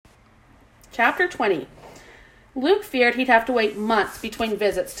Chapter 20. Luke feared he'd have to wait months between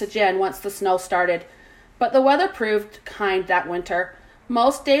visits to Jen once the snow started, but the weather proved kind that winter.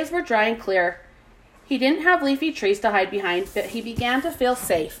 Most days were dry and clear. He didn't have leafy trees to hide behind, but he began to feel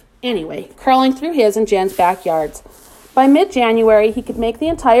safe, anyway, crawling through his and Jen's backyards. By mid-January, he could make the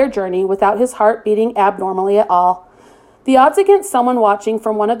entire journey without his heart beating abnormally at all. The odds against someone watching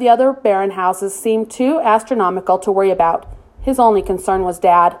from one of the other Barron houses seemed too astronomical to worry about. His only concern was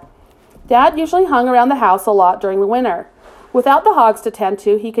Dad. Dad usually hung around the house a lot during the winter. Without the hogs to tend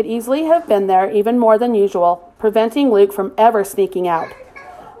to, he could easily have been there even more than usual, preventing Luke from ever sneaking out.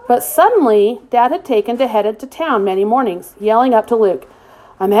 But suddenly, Dad had taken to headed to town many mornings, yelling up to Luke,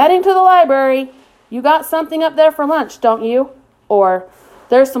 "I'm heading to the library. You got something up there for lunch, don't you?" Or,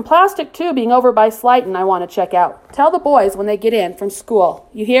 "There's some plastic tubing over by Slyton I want to check out. Tell the boys when they get in from school.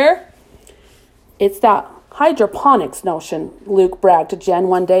 You hear?" "It's that hydroponics notion," Luke bragged to Jen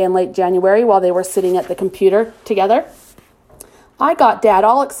one day in late January while they were sitting at the computer together. "I got Dad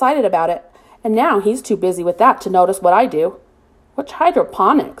all excited about it, and now he's too busy with that to notice what I do." "Which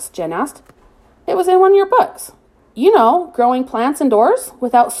hydroponics?" Jen asked. "It was in one of your books. You know, growing plants indoors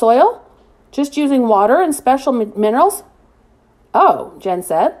without soil, just using water and special minerals." "Oh," Jen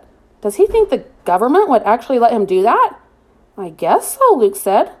said. "Does he think the government would actually let him do that?" "I guess so," Luke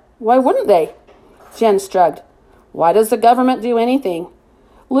said. "Why wouldn't they?" Jen shrugged. "Why does the government do anything?"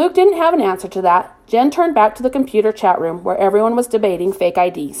 Luke didn't have an answer to that. Jen turned back to the computer chat room where everyone was debating fake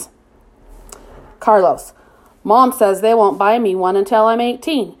IDs. "Carlos, Mom says they won't buy me one until I'm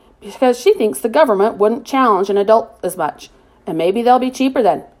 18 because she thinks the government wouldn't challenge an adult as much. And maybe they'll be cheaper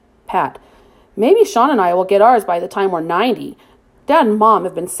then." Pat, "Maybe Sean and I will get ours by the time we're 90. Dad and Mom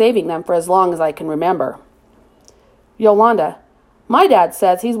have been saving them for as long as I can remember." Yolanda, "My dad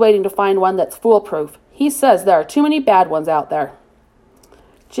says he's waiting to find one that's foolproof. He says there are too many bad ones out there."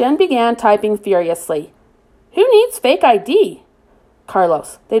 Jen began typing furiously. "Who needs fake ID?"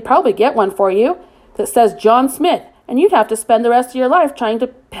 Carlos, "They'd probably get one for you that says John Smith, and you'd have to spend the rest of your life trying to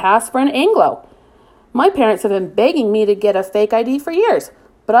pass for an Anglo. My parents have been begging me to get a fake ID for years,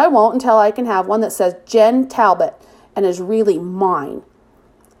 but I won't until I can have one that says Jen Talbot and is really mine."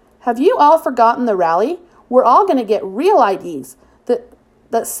 "Have you all forgotten the rally? We're all going to get real IDs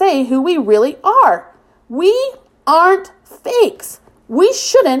that say who we really are. We aren't fakes. We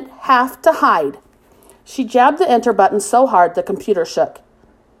shouldn't have to hide." She jabbed the enter button so hard the computer shook.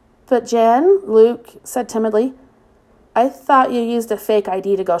 "But Jen," Luke said timidly, "I thought you used a fake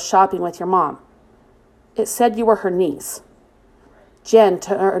ID to go shopping with your mom. It said you were her niece." Jen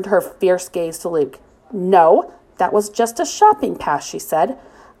turned her fierce gaze to Luke. "No, that was just a shopping pass," she said.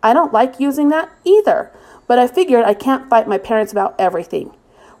 "I don't like using that either, but I figured I can't fight my parents about everything.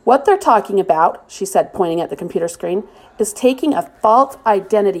 What they're talking about," she said, pointing at the computer screen, "is taking a false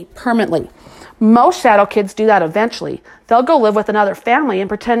identity permanently. Most shadow kids do that eventually. They'll go live with another family and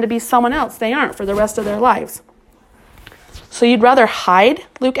pretend to be someone else they aren't for the rest of their lives." "So you'd rather hide?"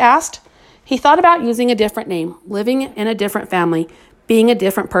 Luke asked. He thought about using a different name, living in a different family, being a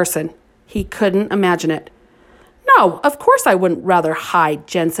different person. He couldn't imagine it. "No, of course I wouldn't rather hide,"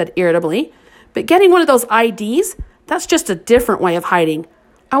 Jen said irritably. "But getting one of those IDs, that's just a different way of hiding.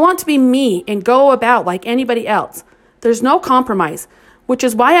 I want to be me and go about like anybody else. There's no compromise, which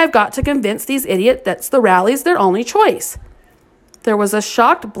is why I've got to convince these idiots that the rally's their only choice." There was a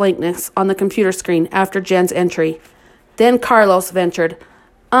shocked blankness on the computer screen after Jen's entry. Then Carlos ventured,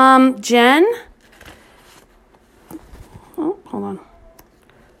 Jen?" Oh, hold on.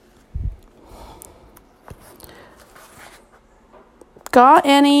 "Got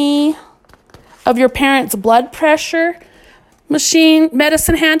any of your parents' blood pressure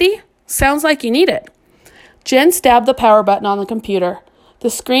medicine handy? Sounds like you need it." Jen stabbed the power button on the computer. The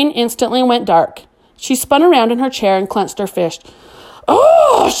screen instantly went dark. She spun around in her chair and clenched her fist.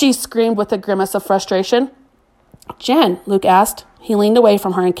 "Oh!" she screamed with a grimace of frustration. "Jen," Luke asked. He leaned away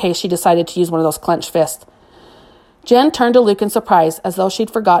from her in case she decided to use one of those clenched fists. Jen turned to Luke in surprise, as though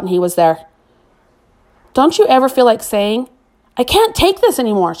she'd forgotten he was there. "Don't you ever feel like saying, 'I can't take this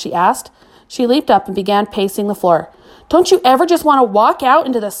anymore'?" she asked. She leaped up and began pacing the floor. "Don't you ever just want to walk out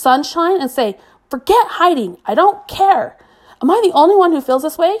into the sunshine and say, 'Forget hiding, I don't care'? Am I the only one who feels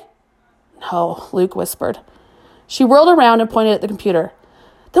this way?" "No," Luke whispered. She whirled around and pointed at the computer.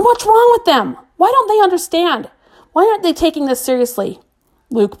 "Then what's wrong with them? Why don't they understand? Why aren't they taking this seriously?"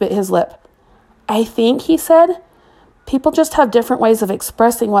 Luke bit his lip. "I think," he said, "people just have different ways of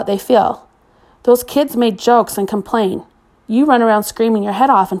expressing what they feel. Those kids made jokes and complain. You run around screaming your head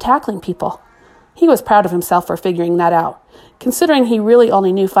off and tackling people." He was proud of himself for figuring that out, considering he really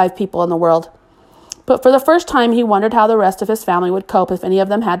only knew 5 people in the world. But for the first time, he wondered how the rest of his family would cope if any of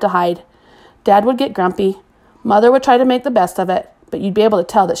them had to hide. Dad would get grumpy. Mother would try to make the best of it, but you'd be able to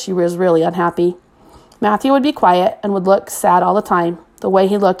tell that she was really unhappy. Matthew would be quiet and would look sad all the time, the way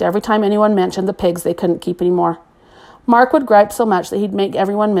he looked every time anyone mentioned the pigs they couldn't keep anymore. Mark would gripe so much that he'd make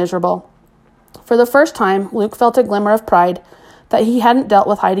everyone miserable. For the first time, Luke felt a glimmer of pride that he hadn't dealt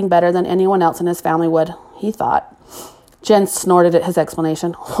with hiding better than anyone else in his family would, he thought. Jen snorted at his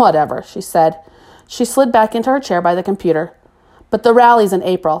explanation. Whatever, she said. She slid back into her chair by the computer. But the rally's in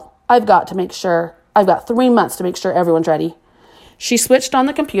April. I've got 3 months to make sure everyone's ready. She switched on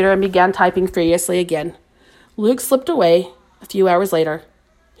the computer and began typing furiously again. Luke slipped away a few hours later.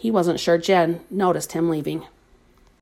 He wasn't sure Jen noticed him leaving.